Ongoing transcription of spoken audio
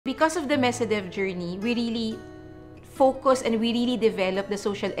Because of the MESEDEV journey, we really focus and we really develop the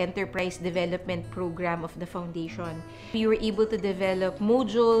social enterprise development program of the foundation. We were able to develop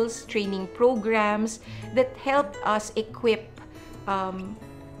modules, training programs that helped us equip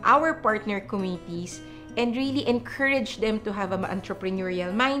our partner communities and really encourage them to have an entrepreneurial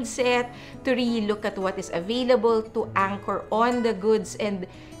mindset, to really look at what is available, to anchor on the goods and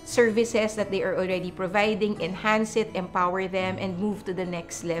services that they are already providing, enhance it, empower them, and move to the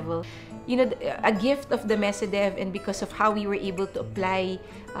next level. You know, a gift of the MESEDEV, and because of how we were able to apply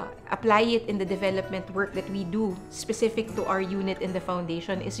it in the development work that we do specific to our unit in the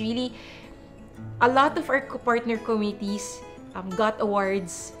foundation, is really a lot of our partner communities got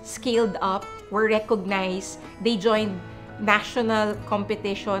awards, scaled up, were recognized. They joined national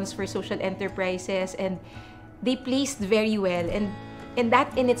competitions for social enterprises, and they placed very well. And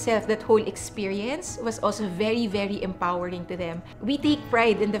that in itself, that whole experience was also very, very empowering to them. We take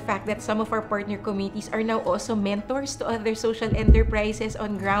pride in the fact that some of our partner communities are now also mentors to other social enterprises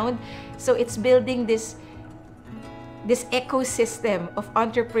on ground. So it's building this ecosystem of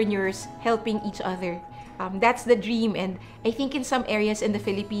entrepreneurs helping each other. That's the dream, and I think in some areas in the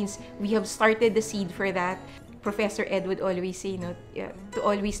Philippines, we have started the seed for that. Professor Ed would always say, to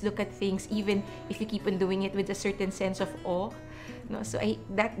always look at things, even if you keep on doing it with a certain sense of awe. So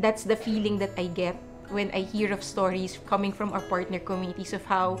that's the feeling that I get when I hear of stories coming from our partner communities of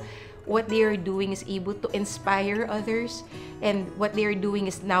how what they are doing is able to inspire others, and what they are doing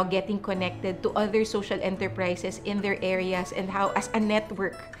is now getting connected to other social enterprises in their areas, and how as a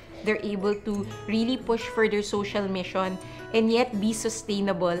network they're able to really push for their social mission and yet be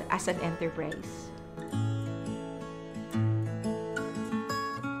sustainable as an enterprise.